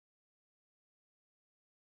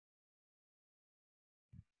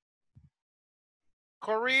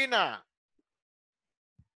Corina.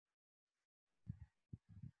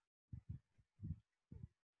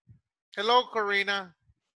 Hello, Corina.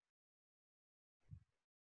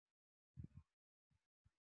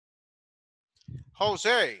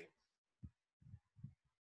 Jose.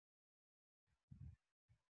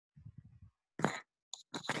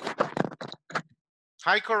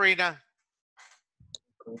 Hi, Corina.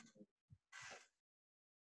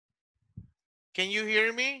 Can you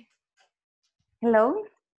hear me? Hello,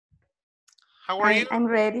 How are you? I'm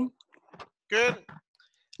ready. Good.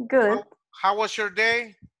 Good. How was your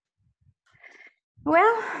day?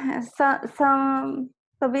 Well, so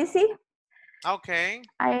busy. Okay.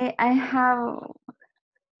 I have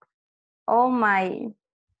all my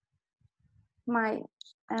I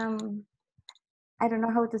don't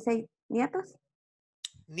know how to say nietos.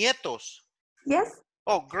 Nietos. Yes,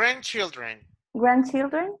 Oh, grandchildren.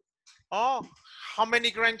 grandchildren. Oh, how many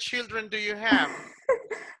grandchildren do you have?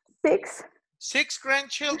 6. 6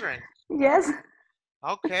 grandchildren. Yes,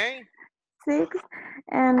 Okay. 6.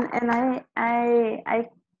 And I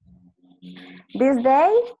this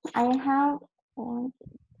day I have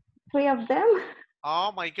 3 of them.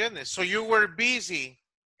 Oh my goodness. So you were busy.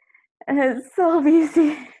 So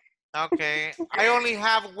busy. Okay. I only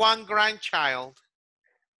have one grandchild.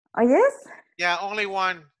 Oh yes, Yeah, only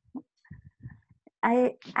one.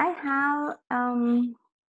 I have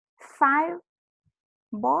 5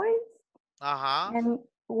 boys Uh-huh. and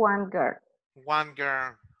 1 girl. One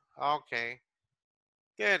girl. Okay.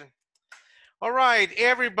 Good. All right,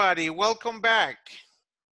 everybody, welcome back.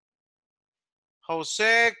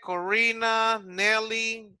 Jose, Corina,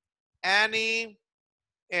 Nelly, Annie,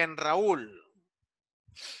 and Raul.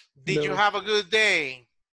 Did you Hello. have a good day?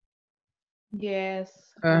 Yes,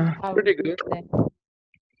 Pretty good.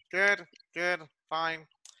 Good, good, fine.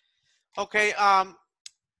 Okay,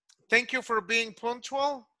 thank you for being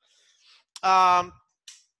punctual. Um,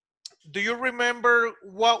 do you remember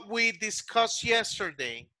what we discussed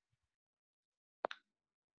yesterday?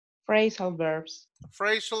 phrasal verbs.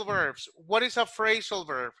 Phrasal verbs. What is a phrasal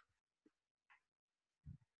verb?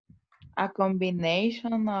 A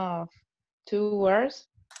combination of 2 words.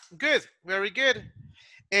 Good, very good.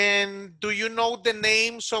 And do you know the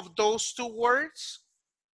names of those 2 words?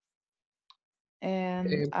 And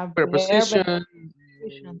a verb and Preposition.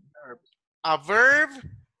 preposition. A verb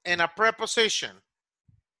and a preposition,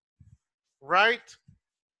 right?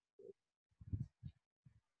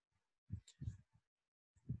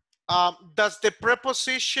 Does the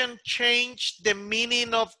preposition change the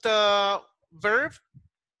meaning of the verb?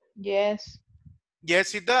 Yes,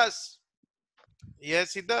 Yes, it does.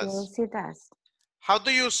 Yes, it does. Yes, it does. How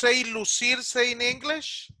do you say lucirse in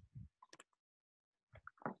English?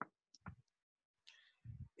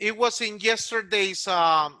 It was in yesterday's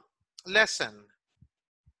lesson.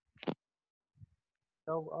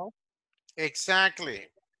 Show off. Exactly.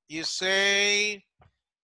 You say,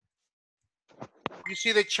 you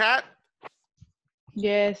see the chat?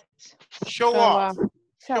 yes. Show Show off. off.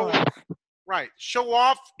 Show off. Right. Show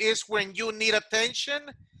off is when you need attention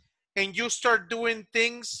and you start doing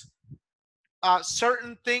things,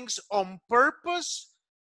 certain things on purpose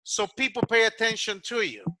so people pay attention to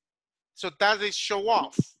you. So that is show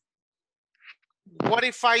off. What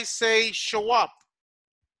if I say show up?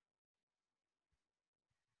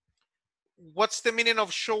 What's the meaning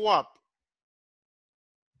of show up?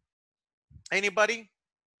 Anybody?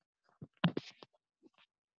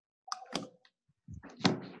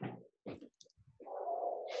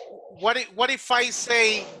 What if I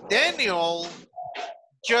say Daniel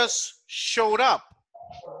just showed up?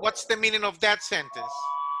 What's the meaning of that sentence?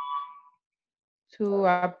 To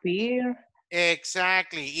appear.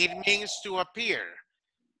 Exactly. It means to appear.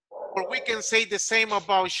 Or we can say the same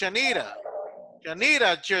about Shanita.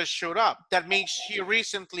 Shanita just showed up. That means she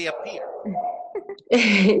recently appeared.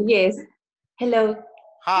 Yes. Hello.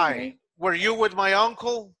 Hi. Were you with my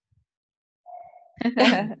uncle?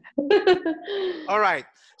 All right.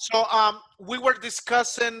 So we were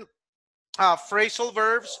discussing phrasal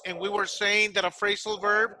verbs, and we were saying that a phrasal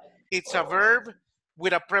verb, it's a verb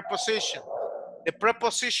with a preposition. The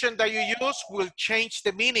preposition that you use will change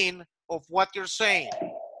the meaning of what you're saying.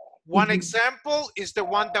 One example is the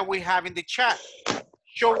one that we have in the chat.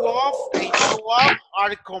 Show off and show up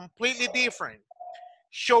are completely different.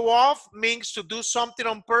 Show off means to do something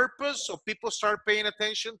on purpose so people start paying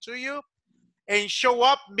attention to you. And show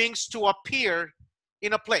up means to appear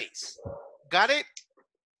in a place. Got it?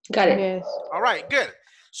 Got it. Yes. All right, good.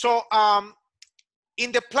 So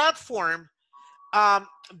in the platform,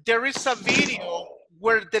 there is a video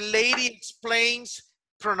where the lady explains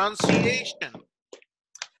pronunciation.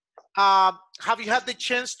 Have you had the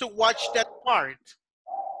chance to watch that part?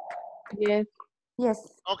 Yes. Yes.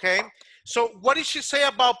 Okay. So what did she say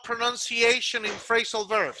about pronunciation in phrasal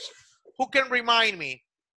verbs? Who can remind me?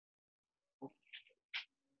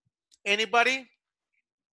 Anybody?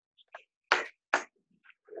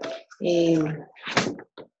 Um,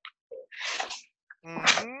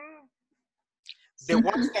 Mm-hmm. The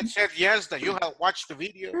ones that said yes, that you have watched the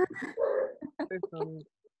video.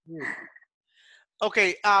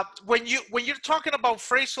 Okay, when you're talking about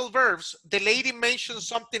phrasal verbs, the lady mentioned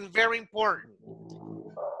something very important.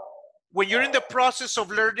 When you're in the process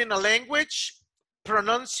of learning a language,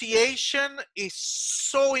 pronunciation is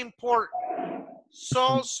so important,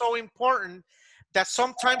 so important that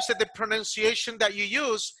sometimes the pronunciation that you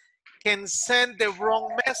use can send the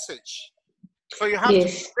wrong message. So you have to be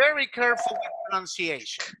yes. very careful with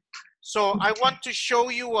pronunciation. So I want to show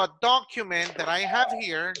you a document that I have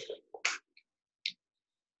here.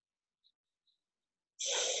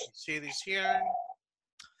 See this here?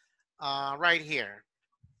 Right here.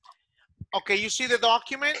 Okay, you see the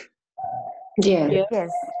document? Yeah. Yes. Yes.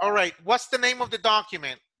 All right, what's the name of the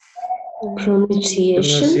document?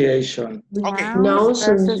 Pronunciation. Okay. Nouns Nouns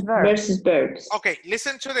versus verbs. versus verbs. Okay,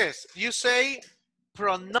 listen to this. You say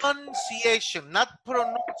pronunciation, not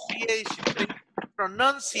pronunciation. Say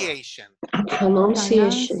pronunciation.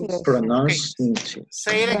 Pronunciation. Okay,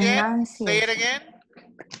 say it again. Say it again.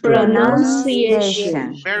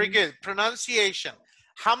 Pronunciation. Very good. Pronunciation.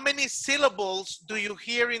 How many syllables do you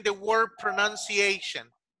hear in the word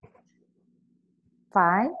pronunciation?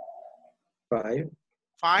 5. 5.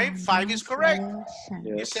 5 is correct.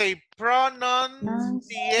 You say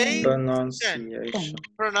pronunciation.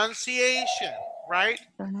 Pronunciation, right?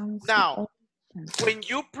 Now, when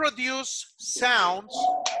you produce sounds,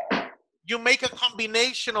 you make a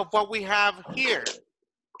combination of what we have here.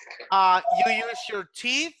 You use your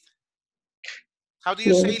teeth. How do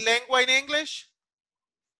you say lengua in English?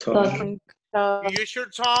 Tongue. You use your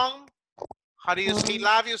tongue. How do you say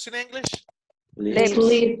labios in English? Lips.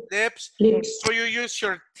 Lips. Lips. So you use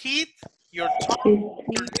your teeth, your tongue,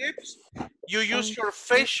 your lips. You use your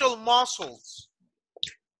facial muscles.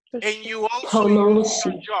 And you also use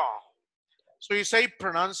your jaw. So you say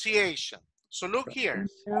pronunciation. So look here.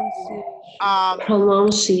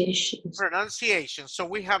 Pronunciation. Pronunciation. So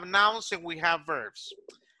we have nouns and we have verbs.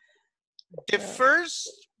 The first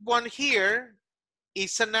one here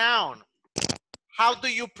is a noun. How do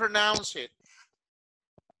you pronounce it?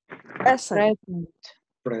 Present.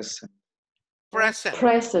 Present.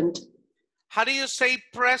 Present. How do you say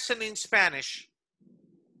present in Spanish?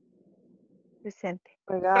 Presente.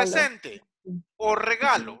 Presente or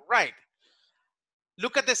regalo, right?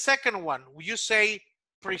 Look at the second one. You say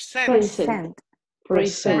present. Present.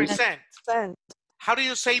 Present. Present. How do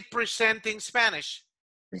you say present in Spanish?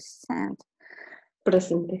 Present.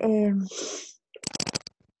 Presente.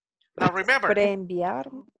 Now remember. Preenviar.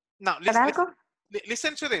 Now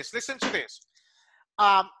listen to this. Listen to this.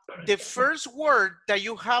 The first word that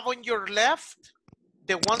you have on your left,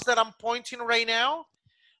 the ones that I'm pointing right now,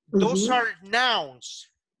 those are nouns.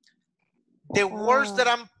 The words that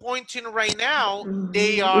I'm pointing right now,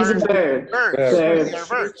 they are verbs. They are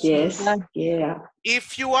verbs. Yes. Yeah.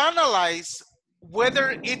 If you analyze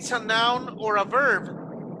whether it's a noun or a verb,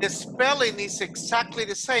 the spelling is exactly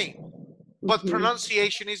the same, but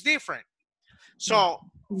pronunciation is different. So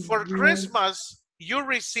for Christmas, you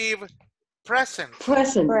receive present.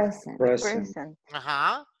 Present.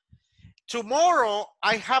 Tomorrow,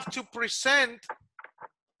 I have to present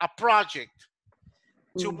a project.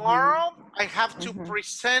 Tomorrow, I have to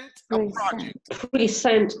present a project.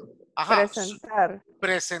 Present.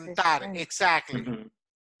 Presentar, exactly.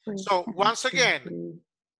 So once again,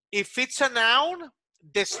 if it's a noun,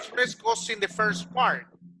 the stress goes in the first part.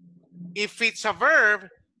 If it's a verb,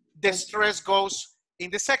 the stress goes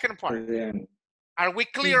in the second part. Are we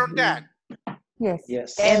clear on that?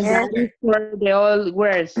 Yes. And that is for the all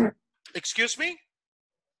words. Excuse me?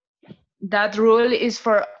 That rule is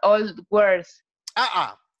for all words.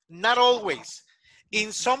 Not always.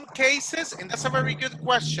 In some cases, and that's a very good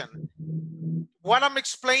question. What I'm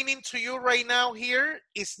explaining to you right now here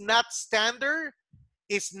is not standard,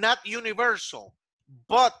 it's not universal,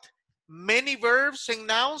 but many verbs and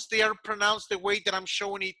nouns, they are pronounced the way that I'm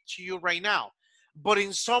showing it to you right now. But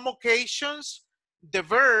in some occasions, the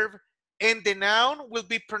verb and the noun will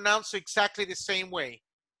be pronounced exactly the same way.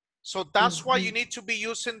 So that's why you need to be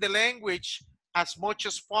using the language as much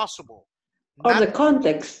as possible. Or the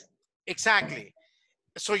context. Exactly.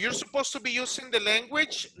 So you're supposed to be using the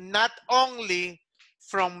language not only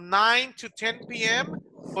from 9 to 10 p.m.,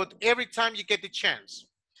 but every time you get the chance.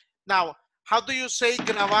 Now, How do you say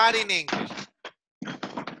grabar in English?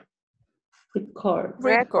 Record.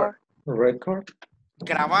 Record. Record.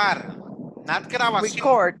 Grabar, not grabación.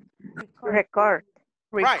 Record. Record.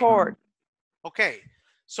 Right. Record. Okay.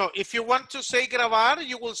 So if you want to say grabar,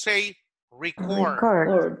 you will say record.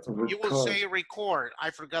 Record. You will say record.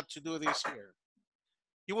 I forgot to do this here.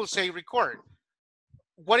 You will say record.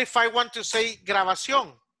 What if I want to say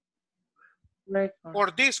grabación or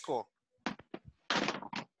disco?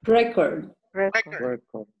 Record. Record.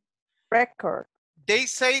 Record. They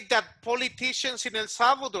say that politicians in El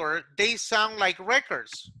Salvador, they sound like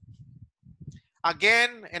records.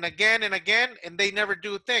 Again and again and again, and they never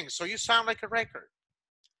do things. So you sound like a record.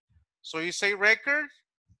 So you say record.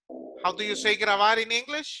 How do you say grabar in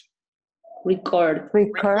English? Record.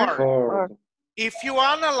 Record. If you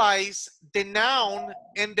analyze the noun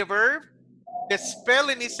and the verb, the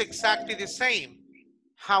spelling is exactly the same.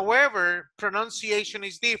 However, pronunciation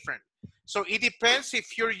is different. So it depends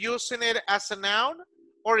if you're using it as a noun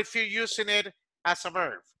or if you're using it as a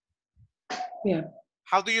verb. Yeah.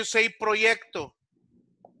 How do you say proyecto?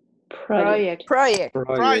 Project. Project.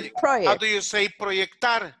 Project. How Project. do you say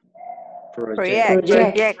proyectar? Project.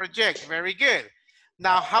 Project. Project. Very good.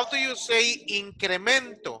 Now, how do you say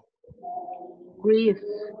incremento? Increase.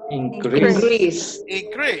 Increase.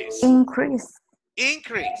 Increase. Increase.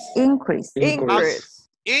 Increase. Increase.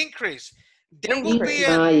 Increase. There will be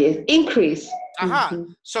an Yes. Increase.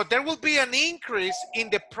 So there will be an increase in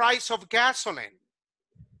the price of gasoline.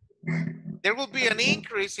 There will be an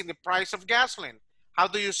increase in the price of gasoline. How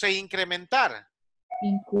do you say incrementar?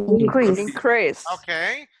 Increase. Increase.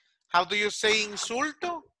 Okay. How do you say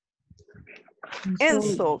insulto?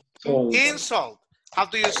 Insult. Insult. How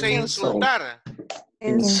do you say Insult. insultar?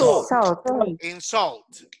 Insult.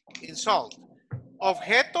 Insult. Insult.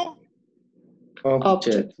 Objeto?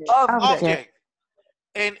 Object. Object.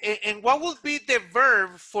 And what would be the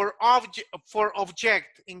verb for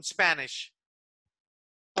object in Spanish?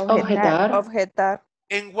 Objetar. Objetar.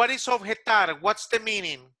 And what is objetar? What's the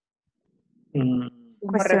meaning?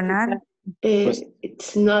 Cuestionar.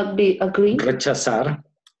 It's not be agree. Rechazar.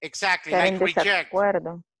 Exactly, Estar en like reject.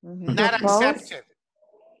 desacuerdo. Not Oppose. accepted.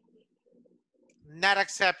 Not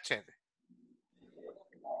accepted.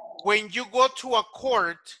 When you go to a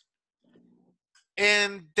court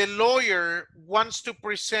and the lawyer wants to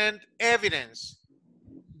present evidence,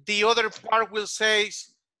 the other part will say,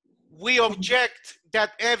 we object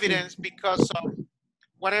that evidence because of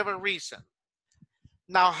whatever reason.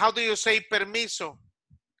 Now, how do you say permiso?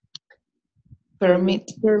 Permit.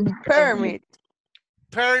 Permit. Permit.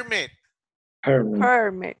 Permit.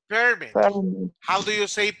 Permit. Permit. How do you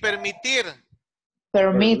say permitir?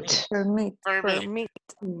 Permit. Permit. Permit.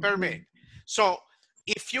 Permit. Permit. So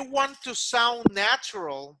if you want to sound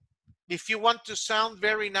natural, if you want to sound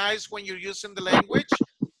very nice when you're using the language,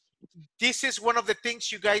 this is one of the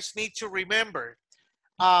things you guys need to remember.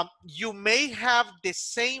 You may have the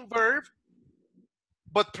same verb,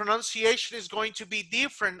 but pronunciation is going to be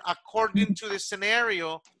different according to the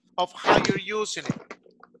scenario of how you're using it.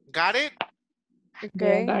 Got it?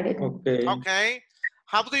 Okay. Got it. Okay. Okay.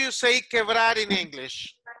 How do you say quebrar in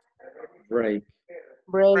English? Break.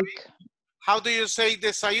 Break. How do you say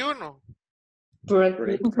desayuno? Break.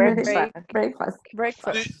 Breakfast.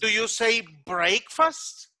 Breakfast. Do you say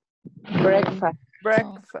breakfast? Breakfast.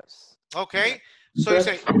 Breakfast. Okay. So you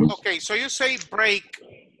say, okay, so you say break,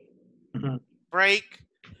 break,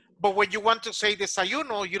 but when you want to say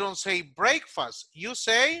desayuno, you don't say breakfast. You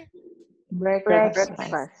say Breakfast.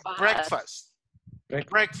 breakfast.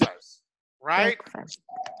 Breakfast, right?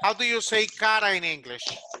 How do you say cara in English?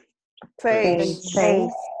 Face.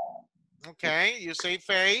 Face. Okay, you say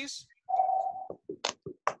face.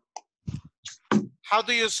 How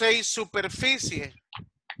do you say superficie?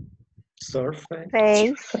 Surface.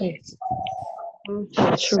 Face.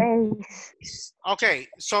 Okay,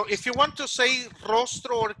 so if you want to say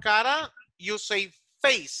rostro or cara, you say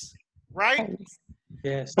face, right?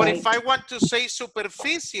 Yes. But if I want to say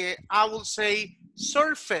superficie, I will say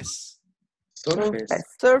surface. Surface.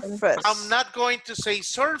 Surface. I'm not going to say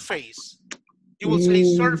surface. You will say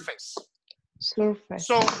surface. Surface.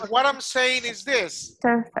 So what I'm saying is this.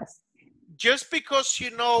 Surface. Just because you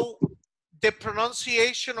know the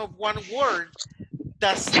pronunciation of one word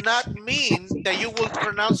does not mean that you will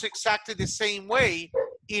pronounce exactly the same way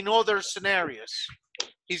in other scenarios.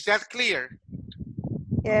 Is that clear?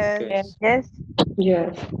 Yes. Yes.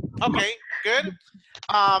 Yes. Okay, good.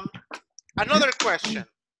 Another question.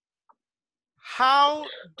 How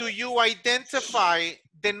do you identify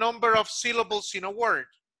the number of syllables in a word?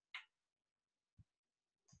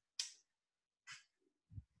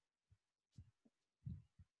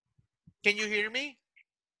 Can you hear me?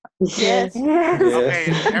 Yes. Yes.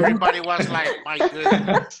 Okay, everybody was like, my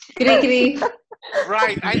goodness. Cri,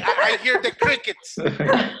 Right, I hear the crickets.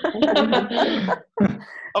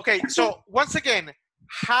 Okay, so once again,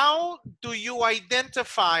 how do you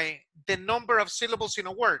identify the number of syllables in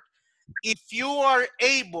a word? If you are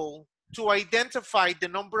able to identify the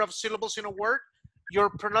number of syllables in a word, your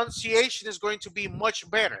pronunciation is going to be much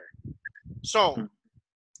better. So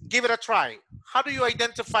give it a try. How do you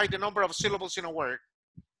identify the number of syllables in a word?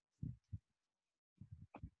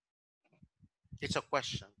 It's a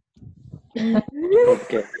question.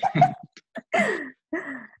 Okay.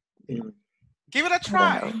 Give it a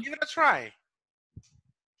try. Give it a try.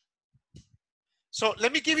 So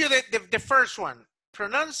let me give you the first one.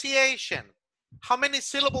 Pronunciation. How many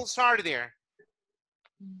syllables are there?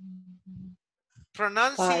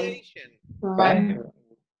 Pronunciation. 5.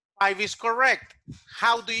 5 is correct.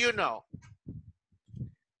 How do you know?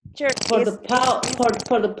 Teacher, for the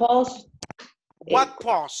pause. What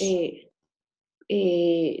pause?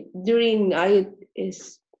 During I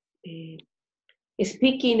is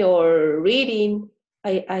speaking or reading,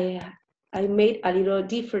 I made a little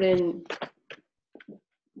different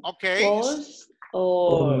Okay. pause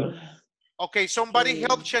or Okay, somebody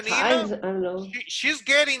help times. I Janina. don't know. She's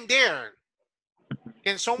getting there.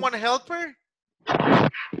 Can someone help her?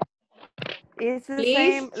 is the Please?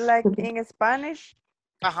 same like in Spanish.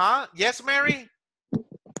 Yes, Mary?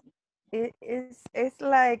 It's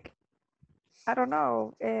like, I don't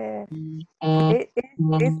know. It's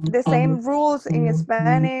the same rules in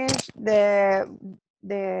Spanish. The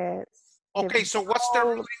Okay, so what's the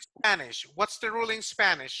rule vowels in Spanish? What's the rule in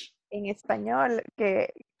Spanish? en español, que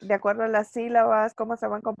de acuerdo a las sílabas, cómo se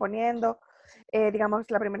van componiendo, digamos,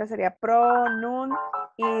 la primera sería pro, nun,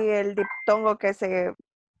 y el diptongo que se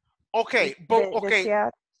Okay, but decía.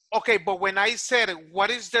 okay, but when I said what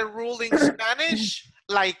is the rule in Spanish,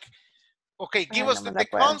 like, okay, give us No me the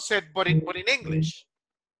acuerdo. concept, but in English.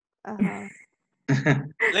 Ajá.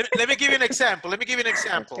 Let me give you an example. Let me give you an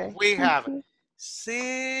example. Okay. We have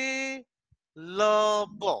syllable.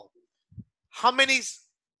 How many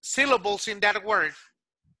syllables in that word?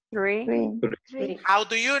 3. How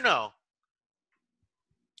do you know?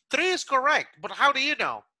 3 is correct, but how do you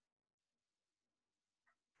know?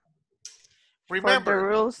 For the Remember,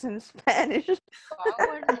 rules in Spanish. I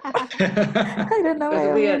don't know. Because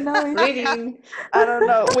I we don't are know it. reading. I don't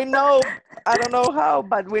know. We know. I don't know how,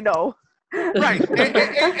 but we know. right? And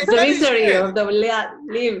The that is misery good. of the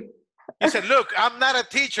live. You said, look, I'm not a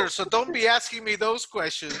teacher, so don't be asking me those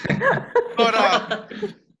questions. But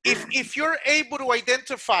if you're able to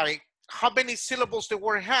identify how many syllables the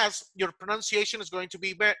word has, your pronunciation is going to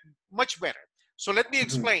be much better. So let me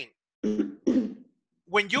explain.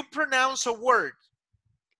 When you pronounce a word,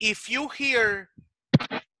 if you hear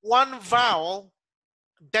one vowel,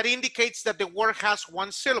 that indicates that the word has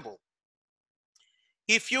one syllable.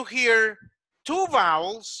 If you hear 2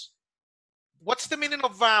 vowels, what's the meaning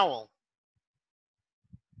of vowel?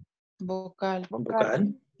 Vocal.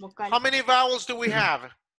 Vocal. How many vowels do we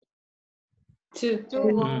have? 2,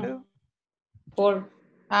 4,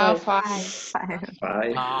 5. 5.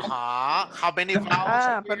 5. How many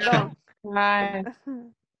vowels do we have? Perdón. 5.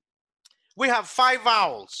 We have 5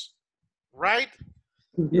 vowels, right?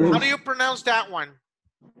 Yes. How do you pronounce that one?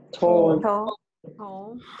 Tall.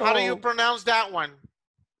 How do you pronounce that one?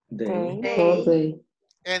 They.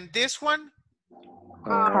 And this one?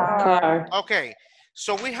 Car. Okay,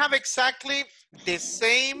 so we have exactly the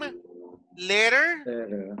same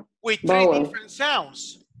letter with 3 Vowel. different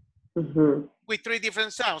sounds. Mhm. With 3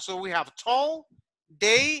 different sounds. So we have tall,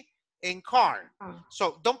 day, and car.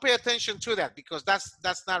 So don't pay attention to that because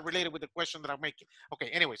that's not related with the question that I'm making. Okay,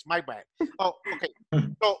 anyways, my bad. Oh, okay.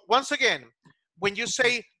 So once again, when you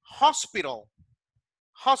say hospital,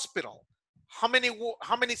 how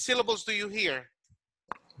many syllables do you hear?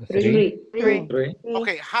 3. 3. 3.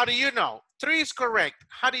 Okay, how do you know? 3 is correct.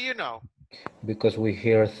 How do you know? Because we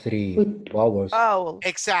hear 3 vowels. Vowels.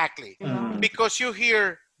 Exactly. Because you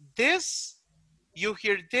hear this, you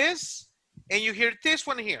hear this, and you hear this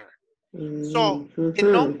one here. So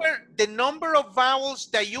the number of vowels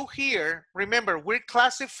that you hear, remember, we're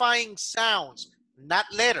classifying sounds, not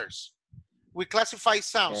letters. We classify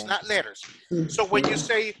sounds, not letters. So when you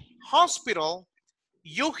say hospital,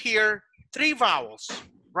 you hear 3 vowels,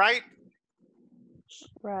 right?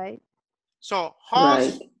 Right. So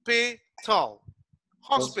Right. hospital,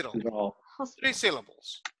 3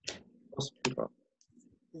 syllables. Hospital.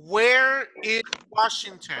 Where is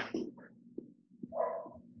Washington?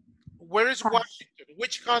 Where is Washington?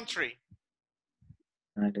 Which country?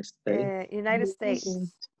 United States. United States.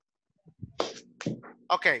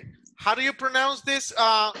 Okay. How do you pronounce this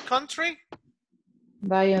country?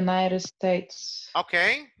 The United States.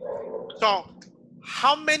 Okay. So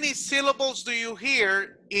how many syllables do you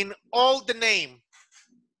hear in all the name?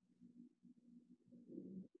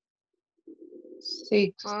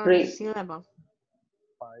 6. 3. syllable.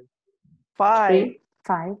 5. 5.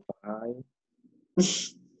 5.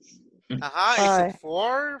 Is Five. it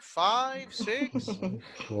 4, 5, 6?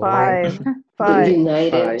 5. The 5.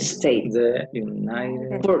 United States. States. The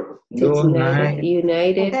United. For United.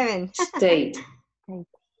 United 7. States.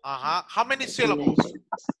 How many syllables?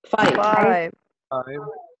 5. 5.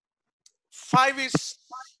 5 is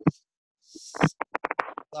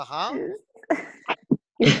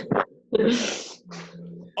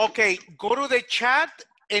Okay, go to the chat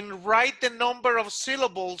and write the number of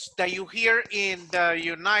syllables that you hear in the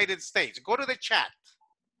United States. Go to the chat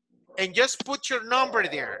and just put your number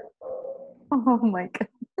there. Oh my God.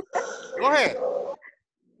 Go ahead.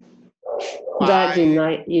 That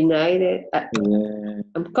 5, United.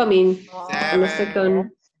 I'm coming. In a 7,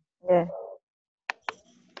 second. Yeah.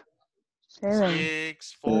 7.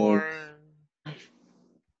 6, 4,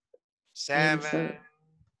 7.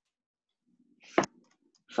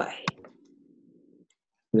 5.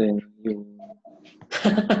 The U.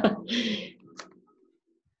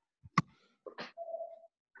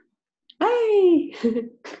 Hi.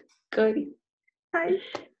 Cody. Hi.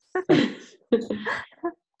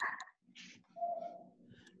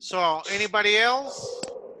 So anybody else?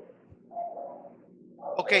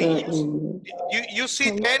 Okay, you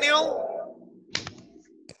see Daniel?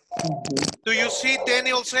 Do you see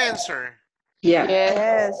Daniel's answer? Yeah.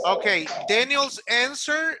 Yes. Okay, Daniel's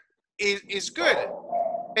answer is good.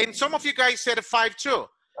 And some of you guys said 5 too.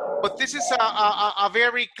 But this is a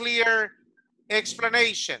very clear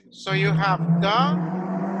explanation. So you have the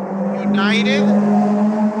United.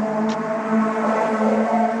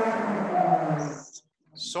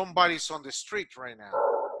 Somebody's on the street right now.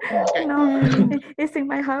 Okay. No, it's in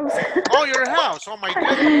my house. Oh, your house. Oh my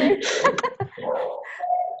goodness.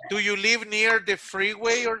 Do you live near the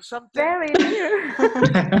freeway or something? Very near.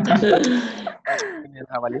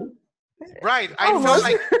 Right. Almost.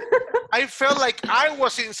 I felt like I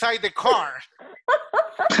was inside the car.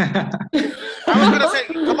 I was gonna say,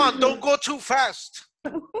 come on, don't go too fast.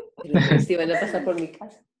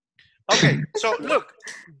 Okay, so look,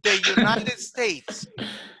 the United States.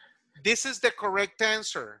 This is the correct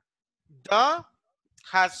answer. The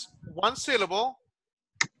has 1 syllable.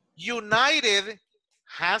 United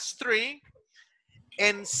has 3.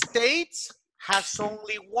 And States has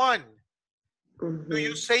only 1. Do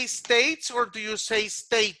you say states or do you say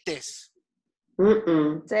states?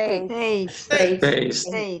 States. States. Space.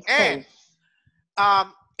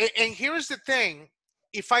 And here's the thing.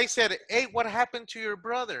 If I said, hey, what happened to your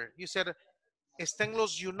brother? You said, está en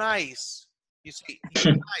los Unites. You say,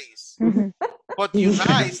 Unites. But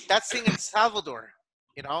Unites, that's in El Salvador,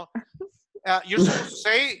 you know? You're supposed to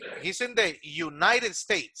say, he's in the United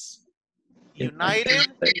States. United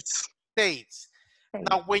States.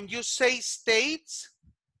 Now, when you say states,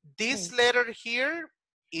 this letter here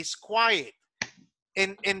is quiet.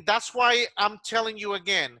 And that's why I'm telling you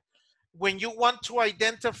again, when you want to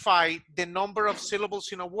identify the number of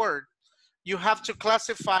syllables in a word, you have to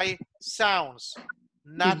classify sounds,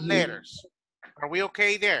 not letters. Are we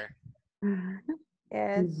okay there?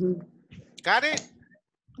 Yes. Got it?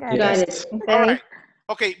 Got it. All right.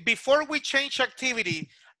 Okay, before we change activity,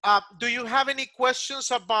 do you have any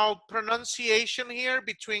questions about pronunciation here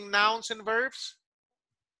between nouns and verbs?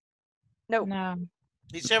 No. No.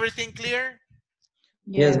 Is everything clear?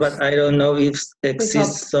 Yes, but I don't know if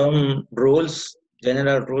exist some rules,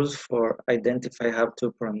 general rules for identify how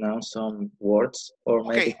to pronounce some words or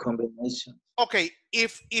maybe combination. Okay,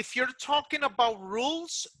 if you're talking about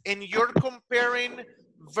rules and you're comparing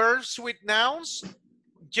verbs with nouns,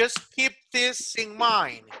 just keep this in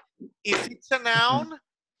mind. If it's a noun,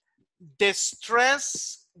 the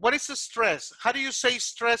stress, what is the stress? How do you say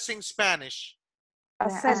stress in Spanish? La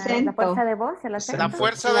fuerza de voz, el acento. La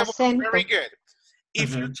fuerza de voz, very good.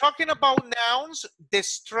 If you're talking about nouns, the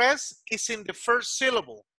stress is in the first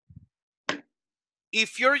syllable.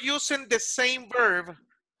 If you're using the same verb,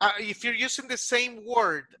 if you're using the same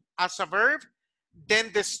word as a verb, then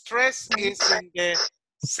the stress is in the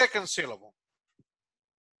second syllable.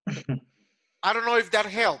 I don't know if that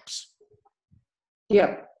helps.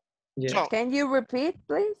 Yeah. So, can you repeat,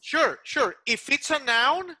 please? Sure. If it's a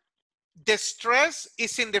noun, the stress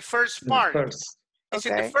is in the first part. It's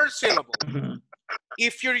in the first syllable.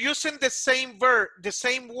 If you're using the same verb, the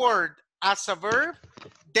same word as a verb,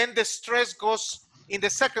 then the stress goes in the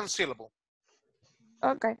second syllable.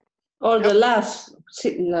 Okay. Or the last,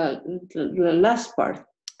 the last part.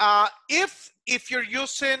 If you're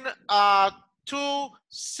using a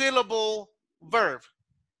two-syllable verb,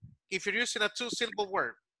 if you're using a two-syllable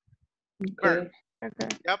verb. Okay. Okay.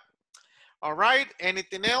 Yep. All right.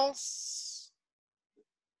 Anything else?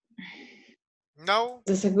 No.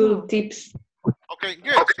 That's a good tips. Okay.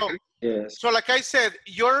 Good. Yes. So like I said,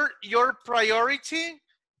 your priority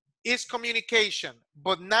is communication,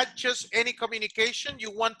 but not just any communication.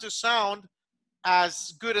 You want to sound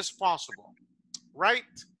as good as possible, right?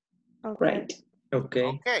 Okay. Right. Okay.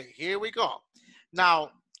 Okay, here we go. Now,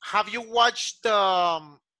 have you watched the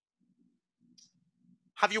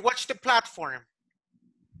platform?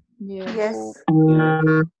 Yes.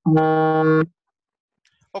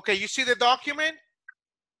 Okay, you see the document?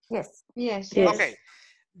 Yes. Yes. Yes. Okay,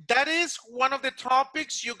 that is one of the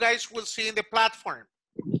topics you guys will see in the platform.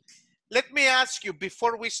 Let me ask you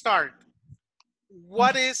before we start,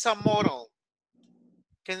 what is a model?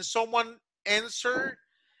 Can someone answer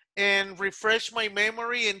and refresh my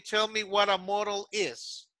memory and tell me what a model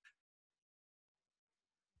is?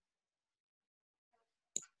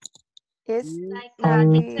 It's Like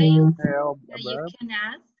the details a that you verb. can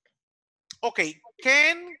ask. Okay,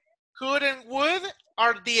 can, could, and would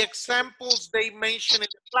are the examples they mention in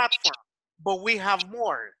the platform, but we have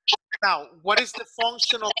more. Now, what is the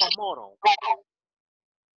function of a model?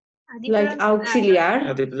 Like A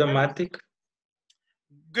auxiliar. diplomatic.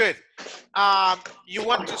 Good. You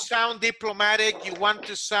want to sound diplomatic, you want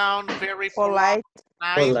to sound very polite.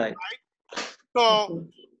 nice. Polite. So,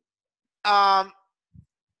 how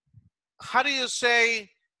do you say,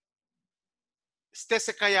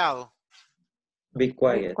 estése callado? Be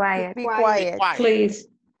quiet. Quiet. Be quiet. Quiet. Please.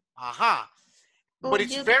 But Could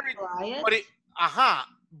it's you very, be quiet?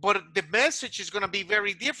 but the message is going to be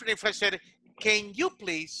very different if I said, can you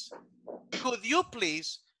please, could you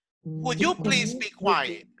please, would you please be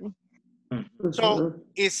quiet? So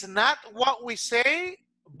it's not what we say,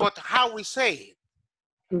 but how we say it,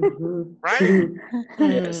 right?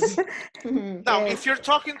 Yes. Now, if you're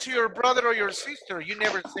talking to your brother or your sister, you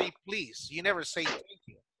never say please, you never say thank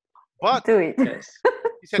you. But Do it. Yes.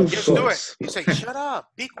 you said, Of just do it. course. You say, shut up,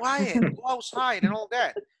 be quiet, go outside and all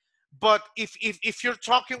that. But if you're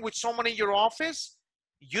talking with someone in your office,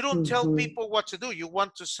 you don't tell people what to do. You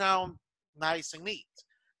want to sound nice and neat.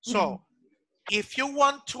 So if you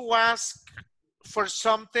want to ask for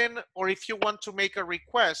something or if you want to make a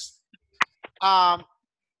request,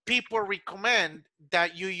 people recommend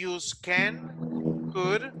that you use can,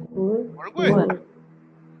 could, or would.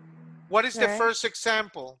 What is the Okay. first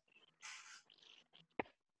example?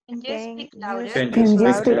 Can you Can speak you louder? Can you Can you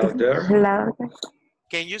speak speak louder? louder?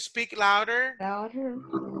 Can you speak louder? Louder.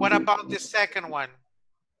 What about the second one?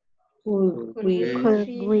 Could Could we? we Could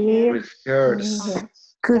we? Rehearse.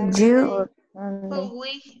 Could you? Could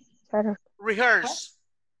we? Rehearse.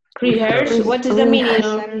 Rehearse. What is the meaning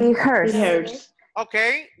of Rehearse. rehearse?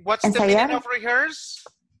 Okay, what's the meaning Ensayar. of rehearse?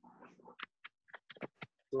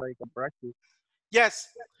 Like a practice. Yes,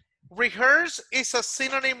 rehearse is a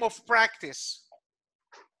synonym of practice.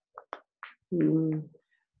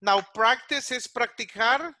 Now, practice is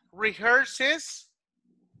practicar, rehearse is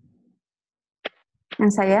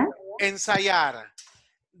Ensayar. ensayar.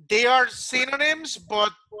 They are synonyms,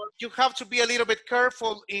 but you have to be a little bit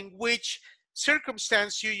careful in which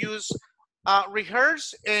circumstance you use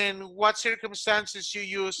rehearse and what circumstances you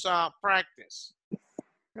use practice.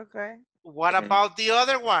 Okay. What about the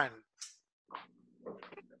other one?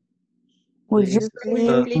 Would you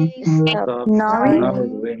please stop snoring?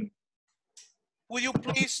 snoring? Will you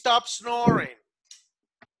please stop snoring?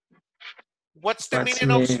 What's the What's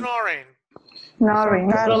meaning of meaning? snoring? Snoring.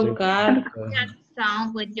 Roncar. That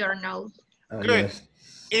sound with your nose. Good. Yes.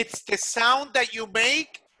 It's the sound that you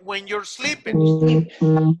make when you're sleeping.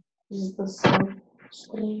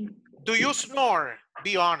 Do you snore?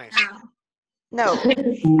 Be honest. No. No.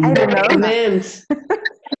 I don't know. Names.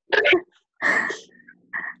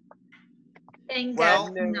 Thank Well,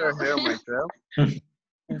 God, Never hear no. myself.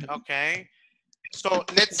 Okay. So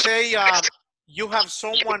let's say you have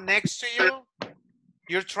someone next to you.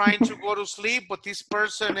 You're trying to go to sleep, but this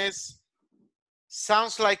person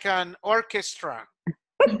sounds like an orchestra.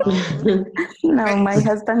 No, my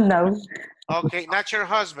husband knows. Okay, not your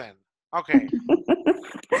husband. Okay.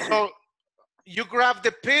 So you grab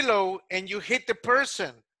the pillow and you hit the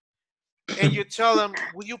person and you tell them,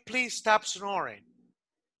 will you please stop snoring?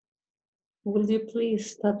 Will you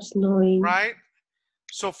please stop snoring? Right?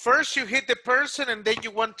 So first you hit the person and then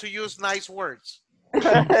you want to use nice words.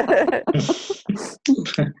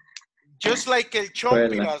 Just like el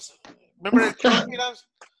chompiras. Remember el chompiras?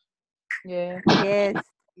 Yeah. Yes.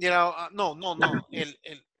 You know, no,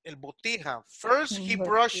 el botija. First, he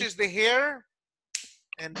brushes the hair,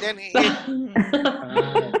 and then he hits.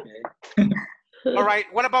 Okay. All right,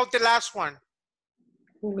 what about the last one?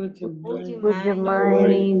 Would you Would you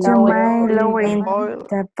mind mind lowering lowering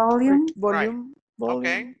the volume? volume?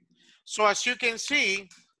 Okay. Volume. So as you can see,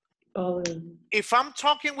 volume? if I'm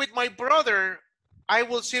talking with my brother, I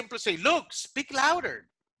will simply say, look, speak louder,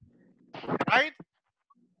 right?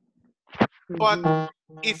 But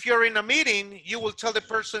if you're in a meeting, you will tell the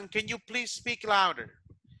person, can you please speak louder?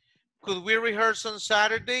 Could we rehearse on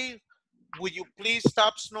Saturday? Would you please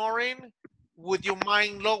stop snoring? Would you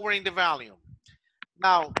mind lowering the volume?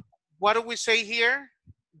 Now, what do we say here?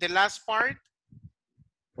 The last part?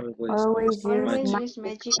 Always use Always use magic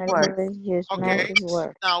magic words. words. Use Okay. magic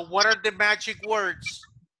word. Now, what are the magic words?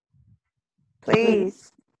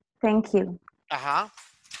 Please. Thank you. Uh-huh.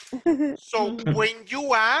 So when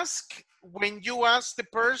you ask the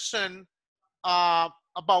person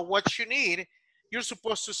about what you need, you're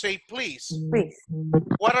supposed to say, please. Please.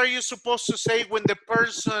 What are you supposed to say when the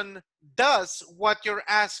person does what you're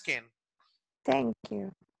asking? Thank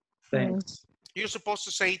you. Thanks. You're supposed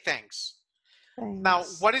to say thanks. Thanks. Now,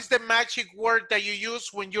 what is the magic word that you use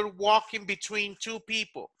when you're walking between two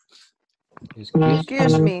people?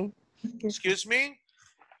 Excuse me. Excuse me?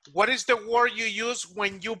 What is the word you use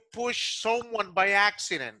when you push someone by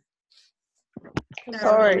accident?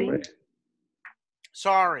 Sorry.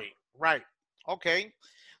 Sorry, right. Okay.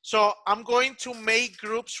 So I'm going to make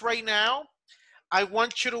groups right now. I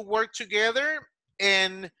want you to work together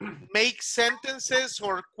and make sentences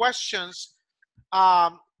or questions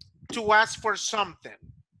to ask for something.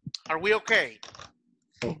 Are we okay?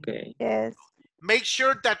 Okay. Yes. Make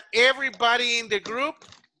sure that everybody in the group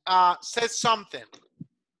says something.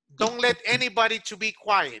 Don't let anybody to be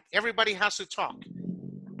quiet. Everybody has to talk.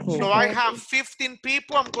 Okay. So I have 15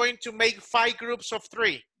 people. I'm going to make 5 groups of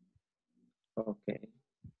 3. Okay.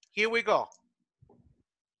 Here we go.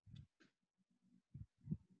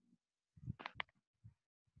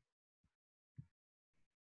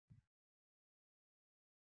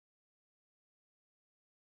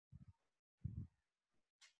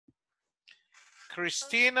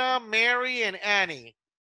 Christina, Mary, and Annie.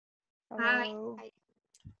 Hi. Hello.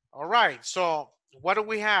 All right, so what do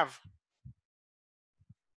we have?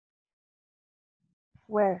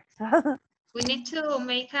 Where? We need to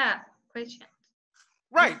make a question.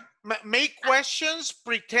 Right, make questions,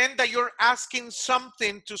 pretend that you're asking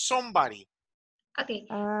something to somebody. Okay.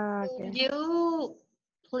 Okay. Could you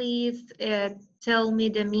please tell me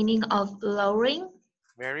the meaning of lowering?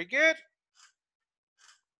 Very good.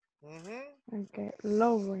 Mm-hmm. Okay.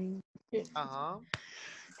 Lowering. Uh-huh.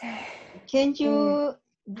 Can you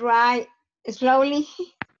drive slowly?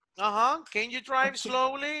 Uh-huh. Can you drive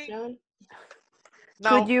slowly? Slowly.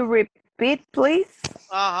 Now, Could you repeat, please?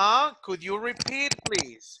 uh-huh. Could you repeat,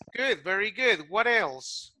 please? Good, very good. What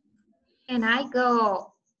else? Can I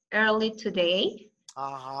go early today?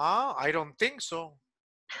 Uh-huh. I don't think so.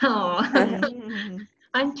 Oh,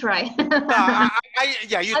 I'm trying.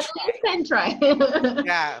 Yeah, you At try. least I'm trying.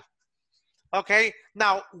 Yeah. Okay.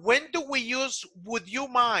 Now, when do we use would you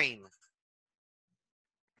mind?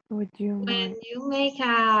 Would you When mind? you make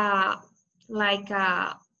like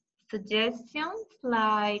a suggestions,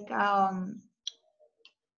 like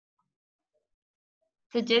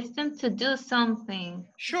suggestion to do something.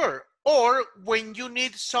 Sure. Or when you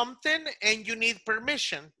need something and you need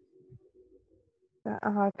permission.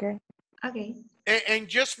 Okay. Okay. And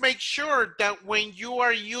just make sure that when you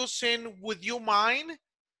are using would you mind,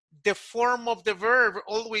 the form of the verb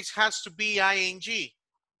always has to be ing.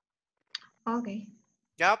 Okay.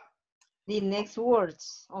 Yep. The next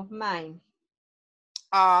words of mine.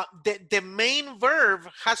 The main verb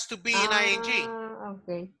has to be in ing.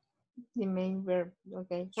 Okay. The main verb.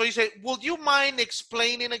 Okay. So you say, would you mind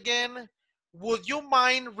explaining again? Would you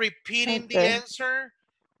mind repeating the Okay. answer?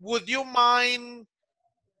 Would you mind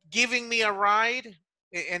giving me a ride?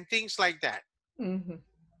 And things like that. Mm-hmm.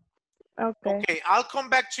 Okay. Okay, I'll come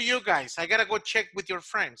back to you guys. I gotta go check with your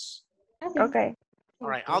friends. Okay. Okay. All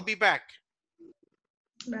right, I'll be back.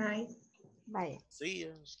 Bye. Bye. See ya.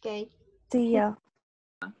 Okay. See ya.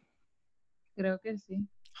 Creo que sí.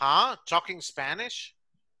 Huh? Talking Spanish?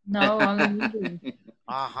 No, only English.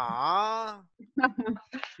 Uh-huh.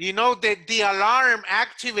 You know, the alarm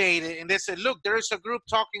activated and they said, look, there's a group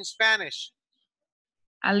talking Spanish.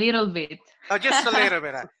 A little bit. Just a little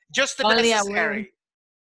bit. Just the Only necessary.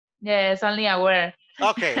 Yes, only aware.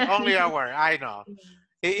 Okay, only aware. I know.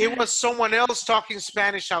 It was someone else talking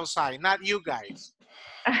Spanish outside, not you guys.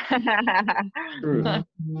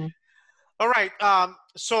 All right.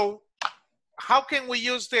 So How can we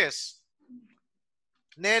use this?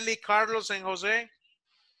 Nelly, Carlos, and Jose?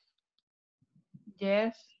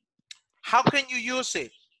 Yes. How can you use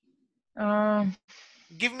it?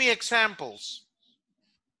 Give me examples.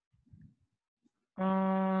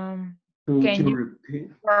 Can Could you you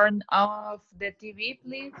repeat? turn off the TV,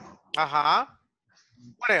 please? Uh-huh.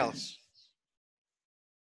 What else?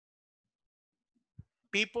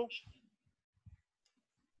 People?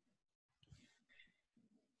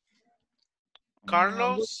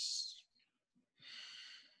 Carlos?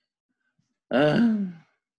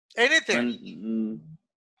 Anything.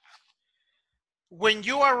 When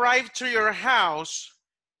you arrive to your house,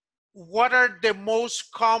 what are the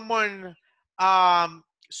most common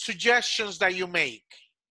suggestions that you make?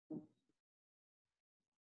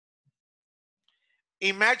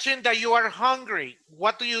 Imagine that you are hungry.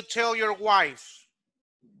 What do you tell your wife?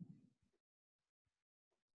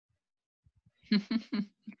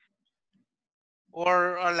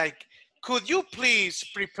 or like, could you please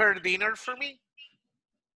prepare dinner for me?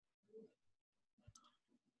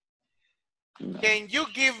 Can you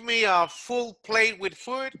give me a full plate with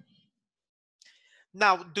food?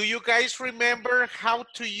 Now, do you guys remember how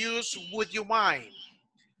to use would you mind?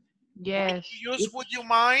 Yes. When you use would you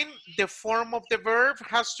mind, the form of the verb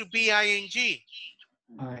has to be ing.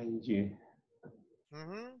 ING.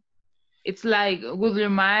 It's like, would you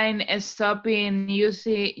mind stopping use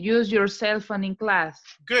your cell phone in class?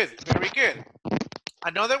 Good, very good.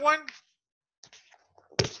 Another one?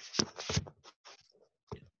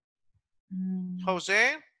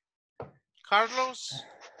 Jose? Carlos?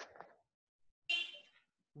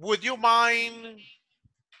 Would you mind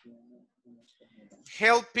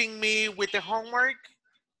helping me with the homework?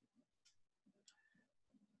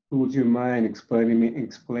 Would you mind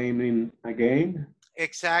explaining again?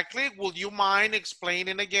 Exactly. Would you mind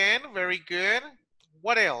explaining again? Very good.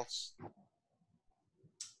 What else?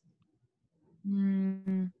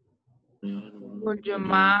 Would you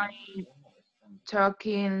mind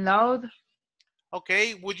talking loud?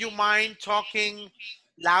 Okay. Would you mind talking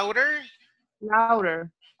louder? Louder.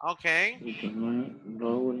 Okay. Would you mind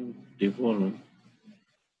lowering the volume?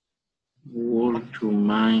 Would you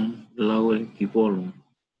mind lowering the volume?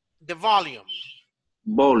 The volume.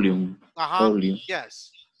 Volume. Volume.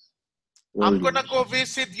 Yes. Volume. I'm gonna go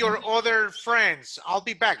visit your other friends. I'll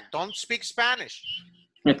be back. Don't speak Spanish.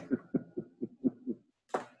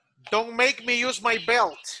 Don't make me use my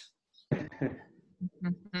belt.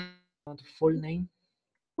 Full name?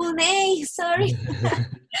 Full name, sorry.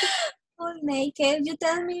 Full name. Can you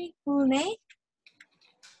tell me full name?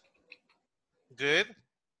 Good.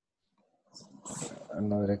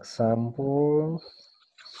 Another example.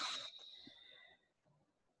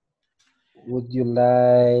 Would you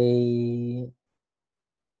like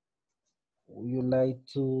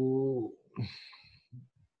to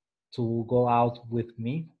go out with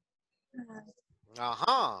me?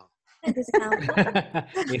 It's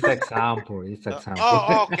example. It's example.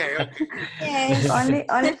 Oh, okay. Yes.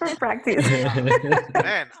 Only for practice.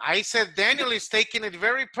 Man, I said Daniel is taking it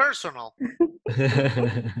very personal.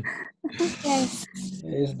 Yes.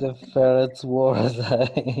 It's the first word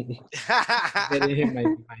that in my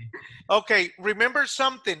mind. Okay, remember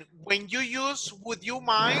something. When you use would you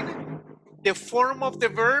mind, the form of the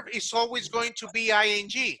verb is always going to be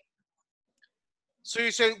ing. So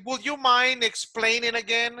you say, would you mind explaining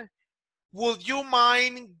again? Would you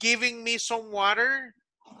mind giving me some water?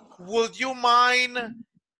 Would you mind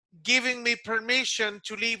giving me permission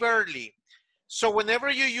to leave early? So whenever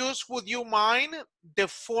you use would you mind, the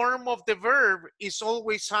form of the verb is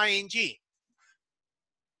always ing.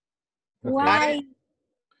 Why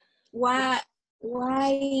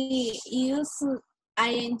use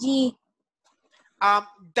ing?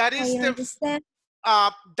 That is I understand.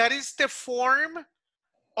 that is the form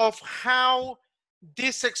of how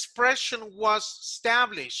this expression was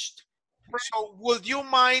established. So would you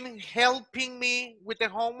mind helping me with the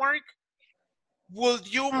homework? Would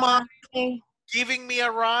you mind giving me a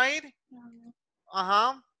ride? I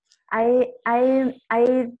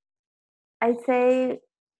say,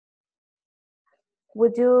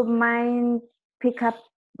 would you mind pick up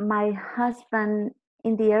my husband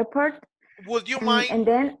in the airport? Would you mind and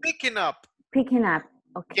then picking up? Picking up.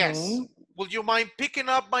 Okay. Yes. Would you mind picking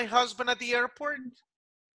up my husband at the airport?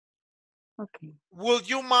 Okay. Would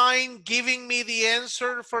you mind giving me the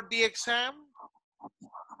answer for the exam?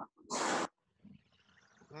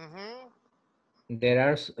 There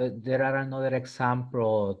are another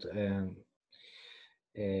example and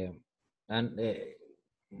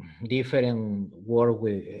different word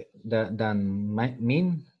with than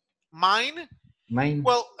mean. Mine? Mine.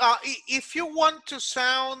 Well, if you want to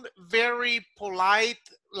sound very polite,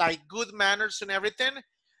 like good manners and everything,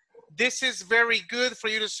 this is very good for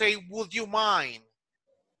you to say, would you mind?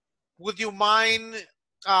 Would you mind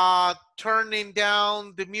turning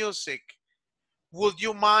down the music? Would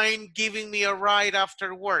you mind giving me a ride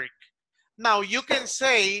after work? Now you can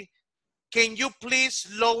say, can you please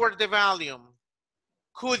lower the volume?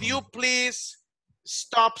 Could you please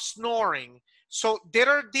stop snoring? So there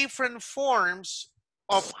are different forms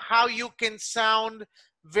of how you can sound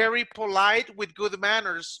very polite with good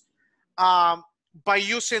manners by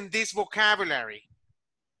using this vocabulary.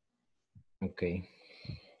 Okay.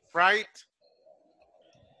 Right?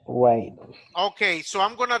 Right. Okay, so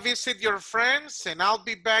I'm gonna visit your friends and I'll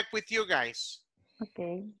be back with you guys.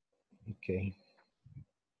 Okay. Okay.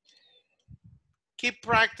 Keep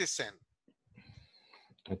practicing.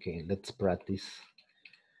 Okay, let's practice.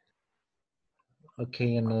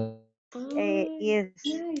 Okay, another. Is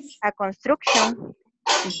Nice. a construction.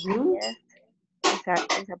 Mhm. Yes,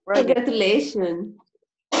 it's a project. Congratulations.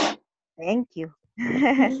 Thank you.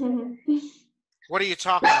 What are you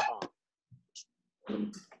talking about?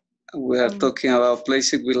 We are talking about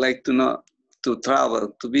places we like to know, to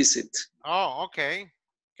travel, to visit. Oh, okay.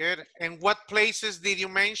 Good. And what places did you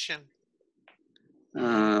mention?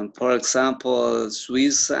 For example,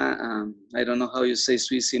 Swiss, I don't know how you say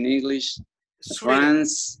Swiss in English. Sweden.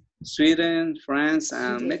 Sweden, France,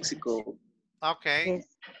 and Sweden. Mexico. Okay, Yes.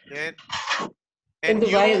 good. And And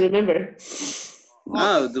Dubai, you? remember.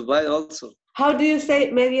 Oh, Dubai also. How do you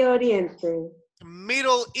say Medio Oriente?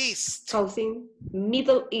 Middle East. Housing?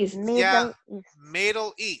 Middle East. Yeah, Middle East.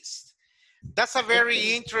 Middle East. That's a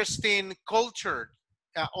very interesting culture.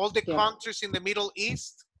 All the Yeah. countries in the Middle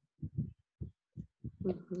East.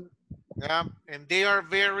 Mhm. Yeah, and they are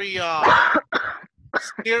very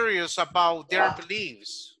serious about their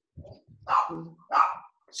beliefs,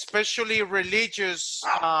 especially religious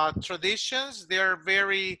traditions. They're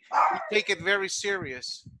very, they take it very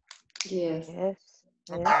serious. Yes. Yes.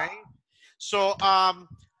 Okay, so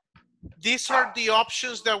these are the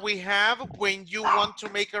options that we have when you want to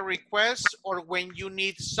make a request or when you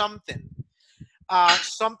need something.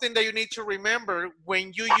 Something that you need to remember,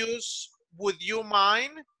 when you use would you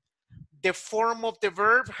mind, the form of the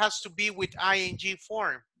verb has to be with ing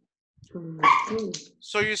form. Mhm.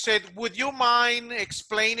 So you said, would you mind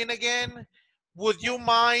explaining again? Would you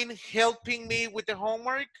mind helping me with the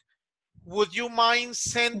homework? Would you mind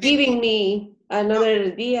sending Giving me another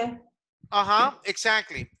idea.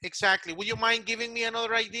 Exactly, exactly. Would you mind giving me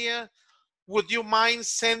another idea? Would you mind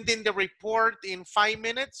sending the report in 5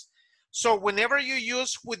 minutes? So whenever you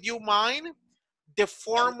use would you mind, the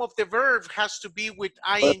form of the verb has to be with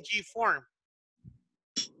ing form.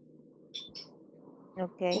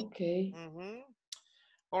 Okay. Okay.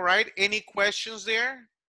 All right, any questions there?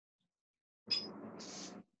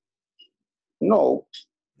 No.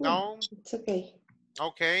 No? It's okay.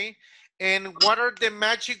 Okay. And what are the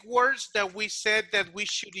magic words that we said that we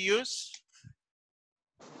should use?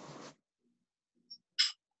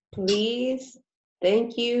 Please.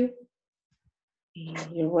 Thank you.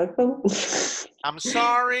 You're welcome. I'm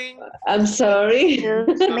sorry. I'm sorry.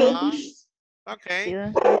 Excuse me. Okay.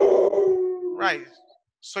 Excuse Right.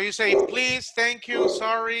 So you say, please, thank you,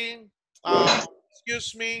 sorry,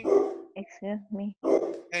 excuse me, me.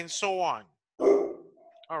 and so on.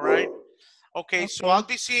 All right. Okay, so I'll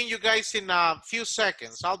be seeing you guys in a few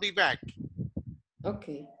seconds. I'll be back.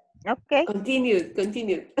 Okay. Okay. Continue.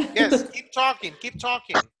 Continue. Yes, keep talking, keep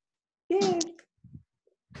talking. Yeah.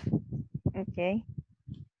 Okay.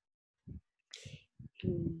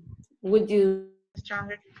 Would you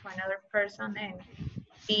Stronger to another person and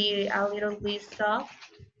be a little bit soft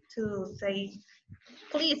to say,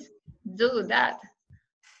 please do that.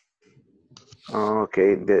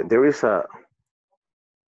 Okay, there is a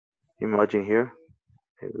imagine here.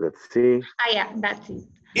 Let's see. Yeah, that's it.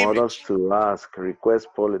 Models to ask, request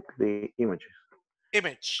politely images.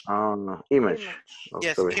 Image. Image. Oh,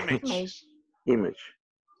 Yes, sorry. image. Image.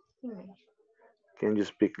 Can you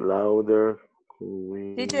speak louder?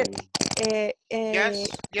 Teacher, Yes,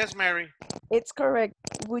 yes, Mary. it's correct.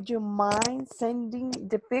 Would you mind sending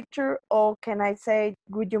the picture, or can I say,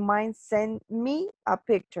 would you mind send me a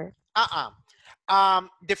picture?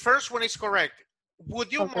 The first one is correct.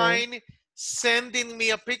 Would you mind sending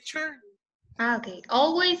me a picture? Okay,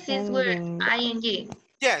 always is with ing.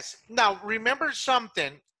 Yes. Now, remember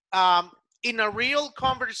something. In a real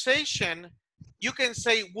conversation, you can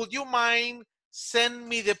say, would you mind send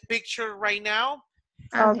me the picture right now?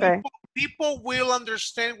 Okay. People will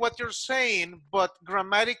understand what you're saying, but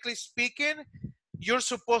grammatically speaking, you're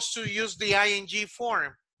supposed to use the ing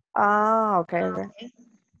form. Ah, okay, okay.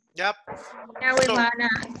 Yep. Yeah, we So, wanna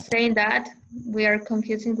say that we are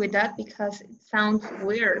confusing with that because it sounds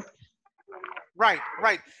weird. right,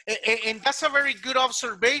 right. And that's a very good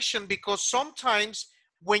observation because sometimes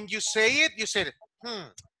when you say it, you said,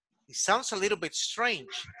 it sounds a little bit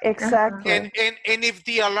strange. Exactly. And if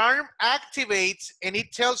the alarm activates and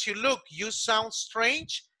it tells you, look, you sound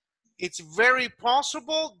strange, it's very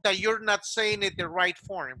possible that you're not saying it the right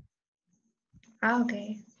form.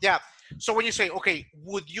 Okay. Yeah. So when you say, okay,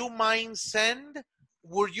 would you mind send?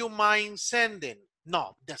 Would you mind sending?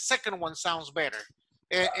 No, the second one sounds better.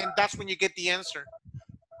 And that's when you get the answer.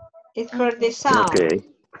 It's for the sound. Okay.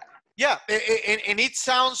 Yeah, and it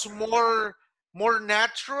sounds more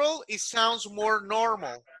natural. It sounds more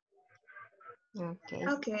normal. Okay.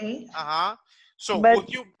 Okay. Uh-huh. So But would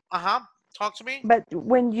you, talk to me? but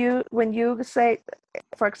when you say,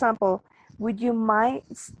 for example, would you mind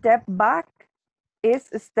step back? Is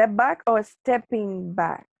step back or stepping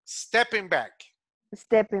back? Stepping back.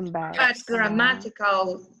 Stepping back. But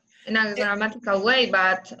grammatical, in a grammatical way,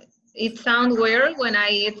 but it sounds weird when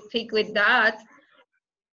I speak with that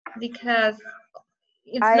because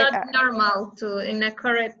it's not normal to, in a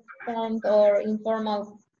correct form or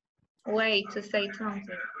informal way to say something.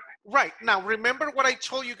 Right. Now, remember what I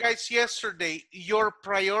told you guys yesterday. Your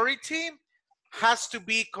priority has to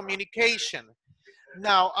be communication.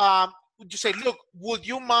 Now, would you say, look, would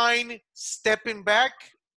you mind stepping back?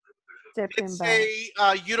 Stepping Let's back. say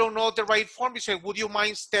you don't know the right form. You say, would you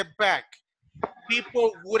mind step back?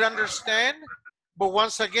 People would understand. But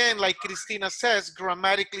once again, like Christina says,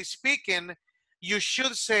 grammatically speaking, you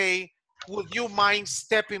should say, would you mind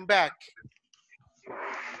stepping back?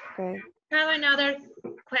 Okay. I have another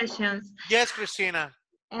questions. Yes, Christina.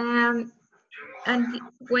 And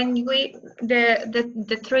when we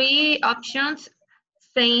the three options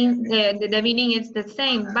saying the meaning is the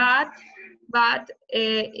same, but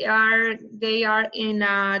they are in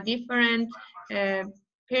a different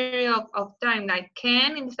period of time. Like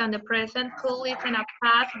can is in the present, could is in a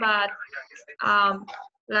past, but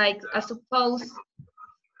like I suppose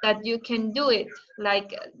that you can do it.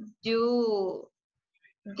 Like you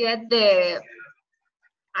get the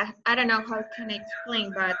I don't know how can I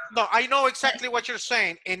explain, but No, I know exactly what you're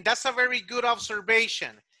saying, and that's a very good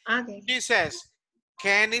observation. okay. She says,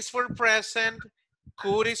 can is for present,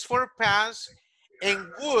 could is for past, and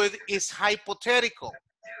would is hypothetical.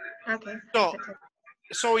 Okay.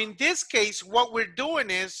 So in this case, what we're doing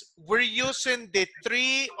is we're using the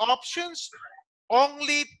three options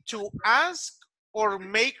only to ask or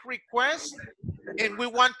make requests, and we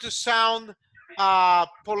want to sound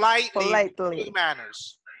politely. Good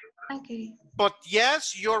manners. Okay. But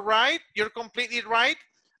yes, you're right. You're completely right.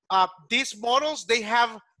 These models, they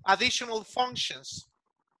have additional functions.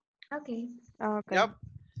 Okay. Okay. Yep.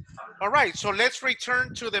 All right, so let's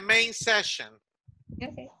return to the main session.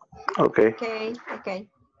 Okay. Okay. Okay. Okay.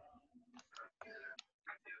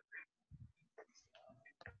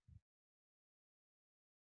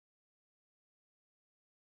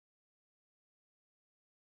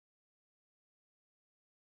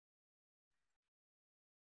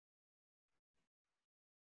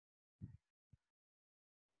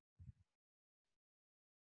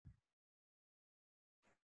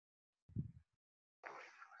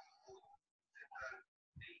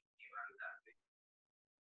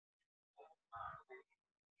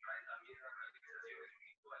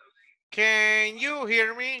 Can you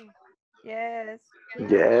hear me? Yes.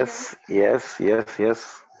 Yes, yes, yes,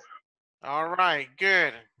 yes. All right,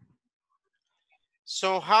 good.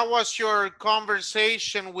 So how was your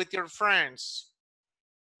conversation with your friends?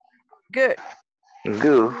 Good.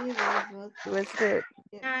 Good. It was good.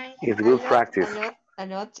 It's good practice. A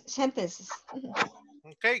lot sentences.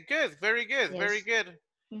 Okay, good. Very good. Yes. Very good.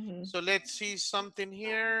 Mhm. So let's see something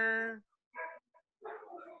here.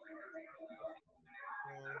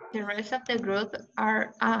 The rest of the group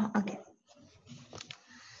are okay.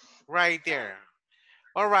 Right there.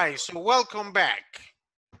 All right, so welcome back.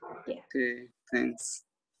 Okay, thanks.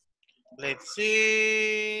 Let's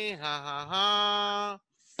see.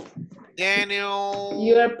 Daniel.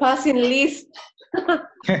 You are passing list.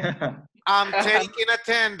 I'm taking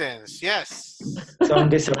attendance. Yes. Some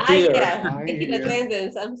disappear. Yeah, taking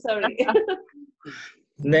attendance. I'm sorry.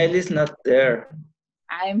 Nelly's not there.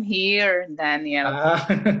 I'm here, Daniel.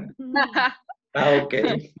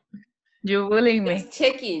 Okay. You bullying me. Just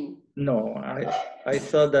checking. No, I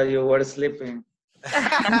thought that you were sleeping.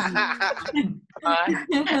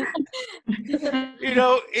 You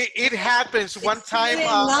know, it happens one time.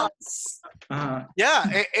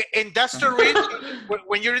 Yeah, and that's the reason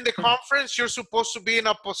when you're in the conference, you're supposed to be in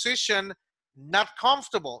a position not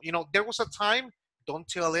comfortable. You know, there was a time, don't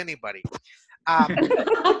tell anybody.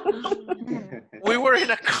 We were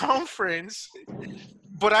in a conference,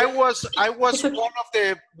 but I was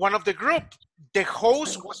one of the group. The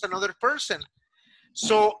host was another person.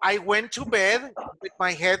 So I went to bed with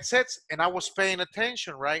my headsets and I was paying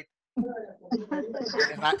attention, right?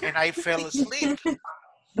 And I fell asleep.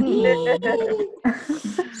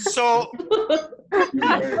 So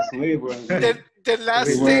the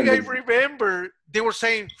last thing I remember, they were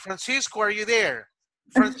saying, Francisco, are you there?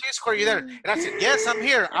 Francisco, are you there? And I said, yes, I'm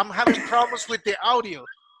here. I'm having problems with the audio,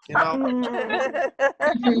 you know.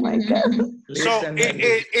 Oh my God. So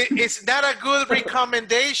it's not a good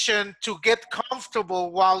recommendation to get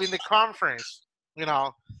comfortable while in the conference, you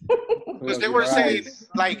know, because they were saying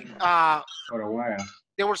like, for a while.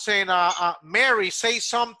 they were saying, Mary, say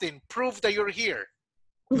something, prove that you're here.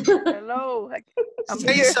 Hello.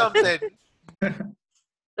 Say here. something.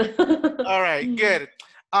 All right, good.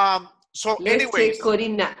 So Let's anyways, say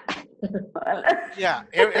Corina. yeah,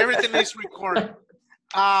 everything is recorded.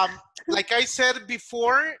 Like I said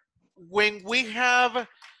before, when we have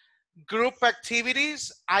group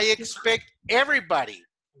activities, I expect everybody,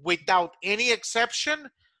 without any exception,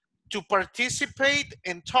 to participate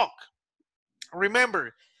and talk.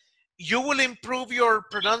 Remember, you will improve your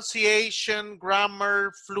pronunciation,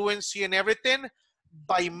 grammar, fluency, and everything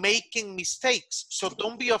by making mistakes. So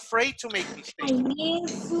don't be afraid to make mistakes. I need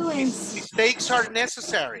fluency. Mistakes are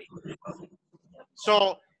necessary.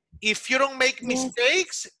 So if you don't make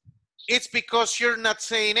mistakes, it's because you're not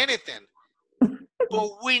saying anything.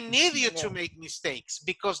 But we need you to make mistakes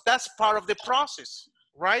because that's part of the process,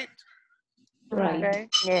 right? Right. Okay.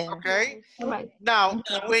 Yeah. Okay. Right. Now,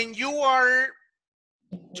 when you are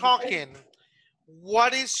talking,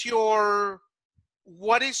 what is your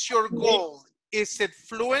goal? Is it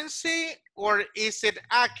fluency or is it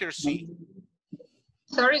accuracy?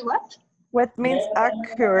 Sorry, what? What means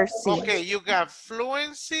accuracy? Okay, you got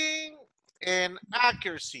fluency and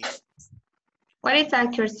accuracy. What is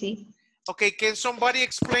accuracy? Okay, can somebody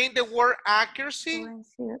explain the word accuracy?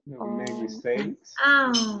 Make mistakes.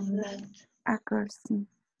 Accuracy.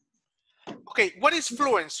 Okay, what is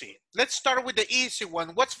fluency? Let's start with the easy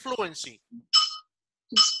one. What's fluency?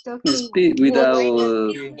 Speak without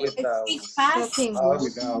Without pauses.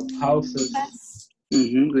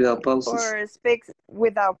 without pauses. Or speaks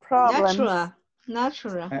without problems.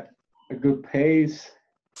 Natural. A good pace.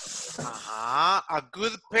 A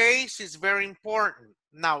good pace is very important.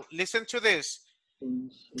 Now, listen to this.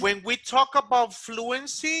 When we talk about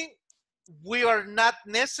fluency, we are not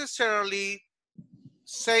necessarily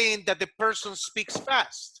saying that the person speaks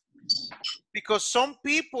fast. Because some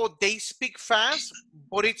people, they speak fast,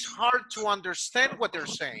 but it's hard to understand what they're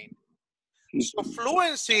saying. So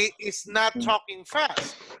fluency is not talking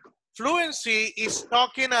fast. Fluency is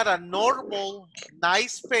talking at a normal,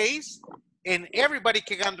 nice pace, and everybody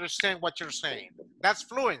can understand what you're saying. That's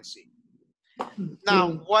fluency.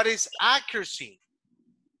 Now, what is accuracy?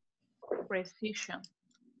 Precision.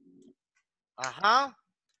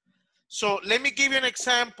 So let me give you an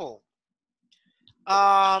example.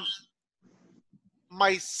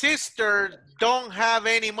 My sister don't have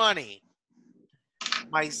any money.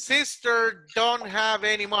 My sister don't have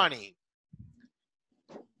any money.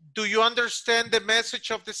 Do you understand the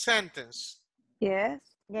message of the sentence? Yes.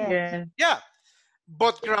 Yes. Yeah,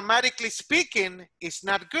 but grammatically speaking, it's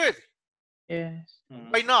not good. Yes.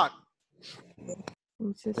 Why not?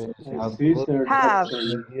 Have.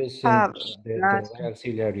 The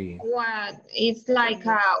auxiliary. What? It's like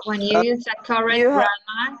when you use a correct You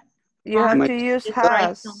grammar. You have to use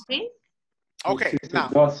has. Something. Okay, now.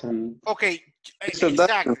 Okay, So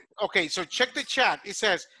exactly. Okay, so check the chat. It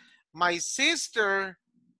says, my sister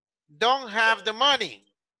don't have the money.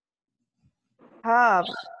 Have.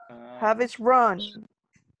 Have is run.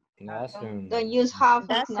 Don't use have.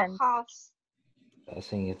 Doesn't.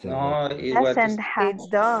 No, it was Doesn't have. It's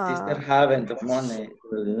done. sister having the money.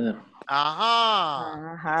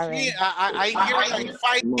 See, I hear like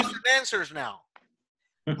 5 different answers now.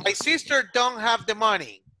 My sister don't have the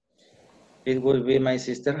money. It would be my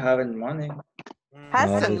sister having money.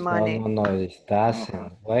 Hasn't money. No, it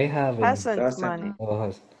doesn't. Why haven't? Hasn't money. Oh,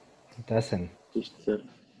 it doesn't.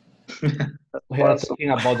 We are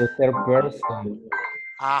talking about the third person.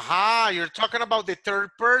 You're talking about the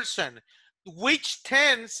third person. Which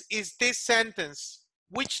tense is this sentence?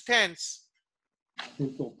 Which tense?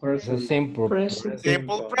 Simple It's a present. simple Present.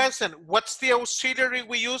 Simple present. What's the auxiliary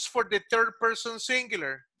we use for the third person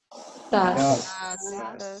singular? Does.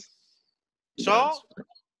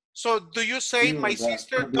 So do you say my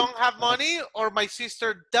sister don't have money or my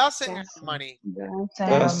sister doesn't have money?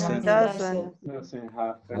 Doesn't. Doesn't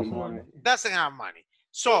have any money. Doesn't have money.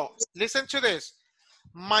 So listen to this.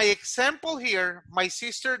 My example here, my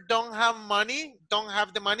sister don't have money, don't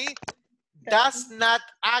have the money, does not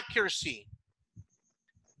accuracy.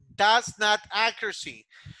 Does not accuracy.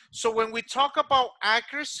 So when we talk about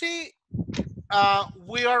accuracy,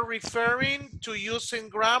 we are referring to using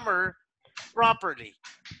grammar properly.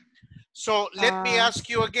 So let me ask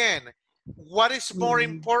you again, what is more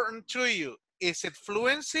important to you? Is it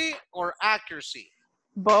fluency or accuracy?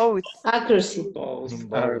 Both. Accuracy. Both.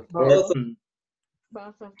 Both of them.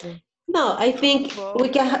 No, I think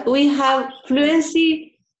we have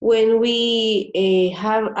fluency when we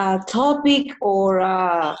have a topic or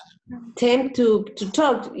a attempt to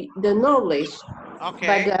talk the knowledge.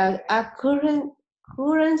 Okay. But accuracy.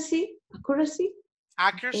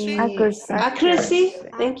 Accuracy?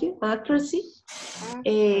 Thank you. Accuracy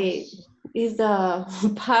is the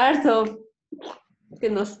part of que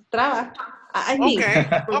nos traba. I think.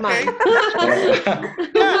 Okay.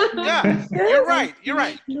 Yeah. You're right. You're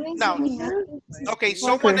right. Now, okay,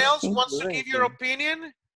 someone else wants to give your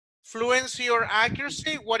opinion? Fluency or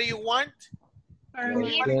accuracy? What do you want? For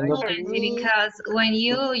me, it's fluency because when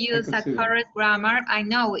you use a correct grammar, I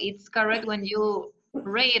know it's correct when you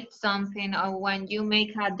read something or when you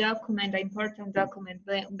make a document, an important document,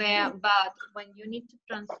 but when you need to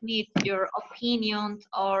transmit your opinions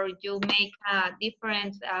or you make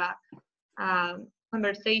different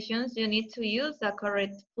conversations, you need to use the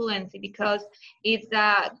correct fluency because it's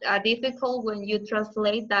difficult when you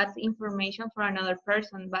translate that information for another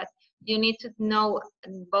person, but you need to know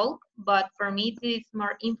both. But for me, it is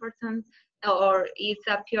more important, or it's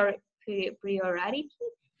a priority.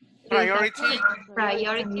 Priority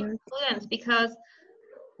fluence, because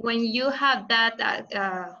when you have that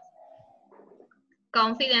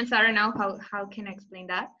confidence, I don't know how can I explain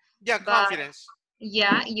that. Yeah, confidence.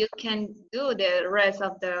 Yeah, you can do the rest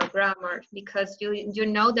of the grammar because you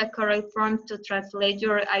know the correct form to translate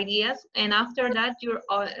your ideas, and after that you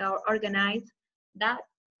organize that.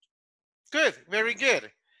 Good, very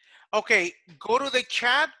good. Okay, go to the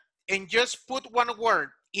chat and just put one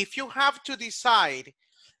word. If you have to decide,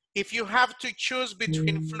 if you have to choose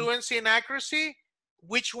between fluency and accuracy,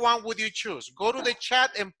 which one would you choose? Go to the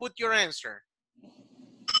chat and put your answer.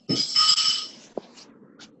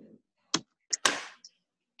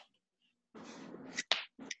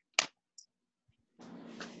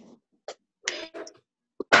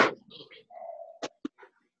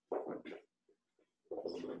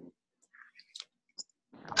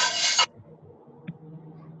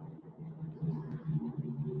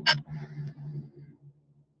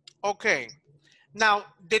 Okay, now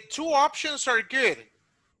the two options are good,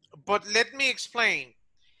 but let me explain.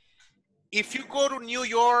 If you go to New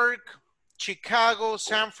York, Chicago,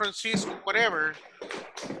 San Francisco, whatever,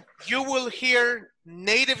 you will hear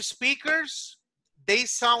native speakers, they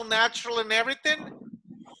sound natural and everything,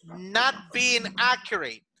 not being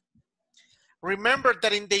accurate. Remember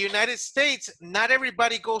that in the United States, not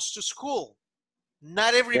everybody goes to school.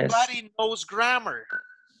 Not everybody knows grammar.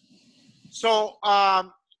 So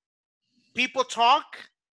people talk,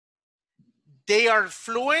 they are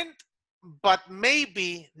fluent, but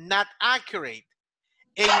maybe not accurate.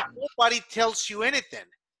 And nobody tells you anything.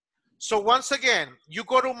 So once again, you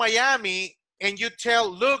go to Miami and you tell,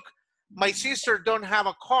 look, my sister don't have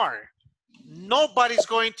a car. Nobody's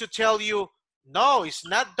going to tell you, no, it's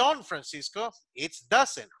not done, Francisco. It's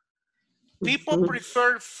doesn't. People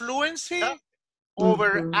prefer fluency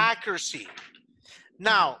over accuracy.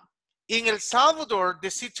 Now, in El Salvador,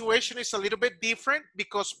 the situation is a little bit different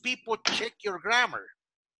because people check your grammar.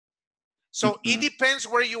 So it depends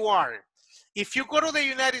where you are. If you go to the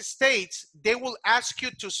United States, they will ask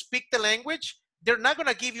you to speak the language. They're not going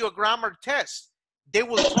to give you a grammar test. They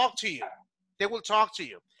will talk to you. They will talk to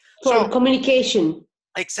you. For communication.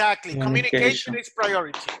 Exactly. Communication is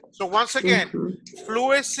priority. So once again,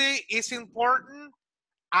 fluency is important.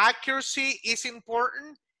 Accuracy is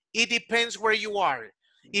important. It depends where you are.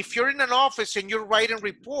 If you're in an office and you're writing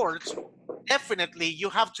reports, definitely you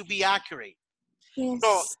have to be accurate. Yes.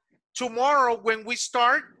 So tomorrow when we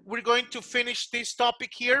start, we're going to finish this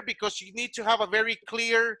topic here because you need to have a very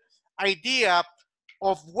clear idea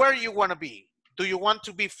of where you want to be. Do you want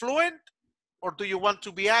to be fluent or do you want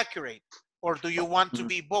to be accurate or do you want to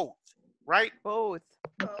be both, right? Both.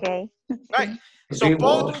 Okay. Right. So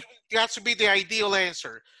both has to be the ideal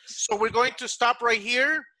answer. So we're going to stop right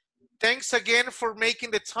here. Thanks again for making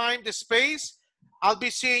the time, the space. I'll be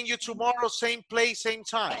seeing you tomorrow, same place, same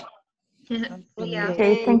time. Yeah.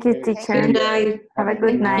 Okay, thank you, teacher. Good night. Have a good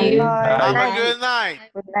Thank night. you. Bye. Have a good night.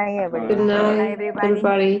 Good night, everybody. Good night, everybody.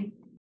 everybody.